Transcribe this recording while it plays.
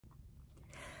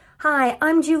Hi,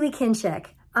 I'm Julie Kinscheck.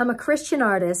 I'm a Christian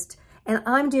artist, and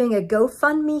I'm doing a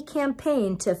GoFundMe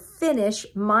campaign to finish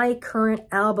my current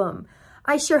album.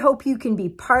 I sure hope you can be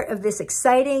part of this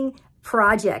exciting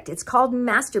project. It's called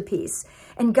Masterpiece,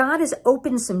 and God has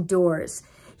opened some doors.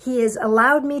 He has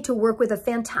allowed me to work with a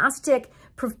fantastic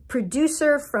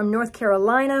producer from North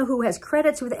Carolina who has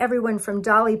credits with everyone from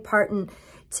Dolly Parton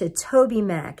to Toby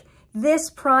Mac.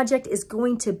 This project is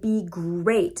going to be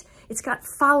great. It's got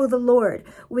Follow the Lord,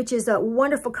 which is a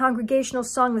wonderful congregational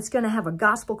song that's going to have a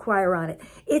gospel choir on it.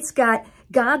 It's got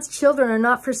God's Children Are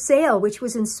Not for Sale, which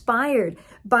was inspired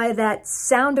by that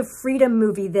Sound of Freedom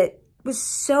movie that was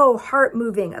so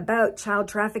heart-moving about child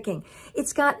trafficking.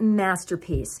 It's got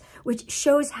Masterpiece, which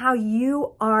shows how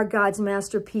you are God's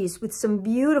masterpiece, with some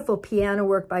beautiful piano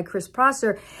work by Chris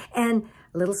Prosser and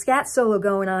a little scat solo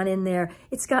going on in there.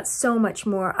 It's got so much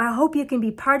more. I hope you can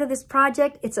be part of this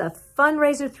project. It's a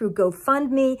fundraiser through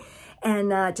GoFundMe,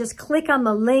 and just click on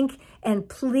the link and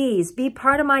please be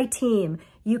part of my team.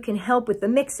 You can help with the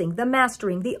mixing, the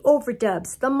mastering, the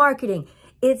overdubs, the marketing.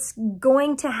 It's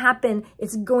going to happen.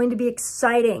 It's going to be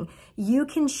exciting. You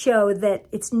can show that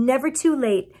it's never too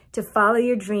late to follow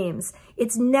your dreams.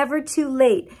 It's never too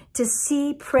late to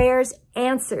see prayers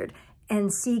answered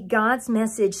and see God's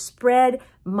message spread,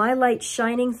 my light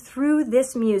shining through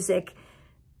this music.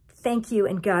 Thank you,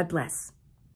 and God bless.